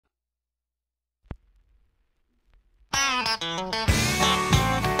It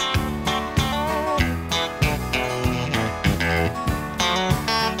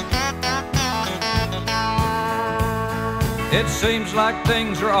seems like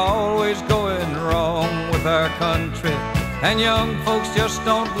things are always going wrong with our country, and young folks just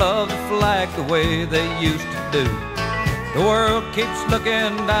don't love the flag the way they used to do. The world keeps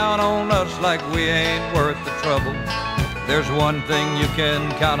looking down on us like we ain't worth the trouble. There's one thing you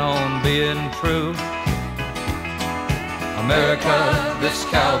can count on being true. America, this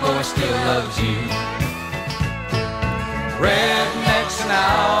cowboy still loves you. Rednecks and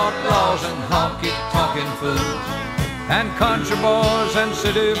outlaws and honky-tonkin' fools, and country boys and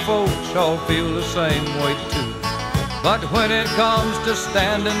city folks all feel the same way too. But when it comes to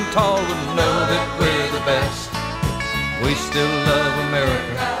standing tall and know that we're the best, we still love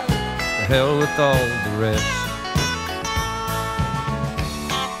America, to hell with all the rest.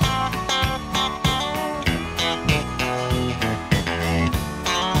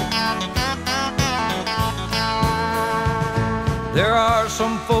 There are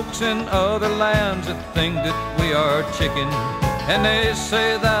some folks in other lands that think that we are chicken, and they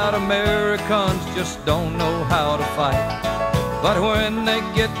say that Americans just don't know how to fight. But when they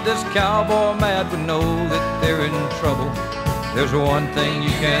get this cowboy mad, we know that they're in trouble. There's one thing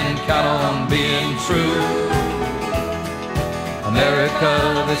you can count on being true.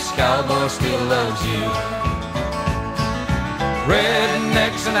 America, this cowboy still loves you.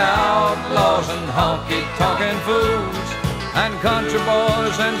 Rednecks and outlaws and honky-tonkin' fools, and country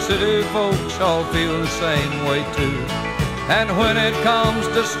boys and city folks all feel the same way too. And when it comes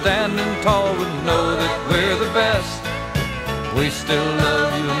to standing tall, we know that we're the best. We still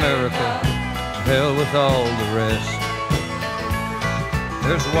love you, America, hell with all the rest.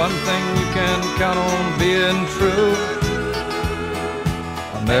 There's one thing you can count on being true.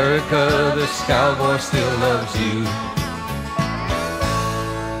 America, this cowboy still loves you.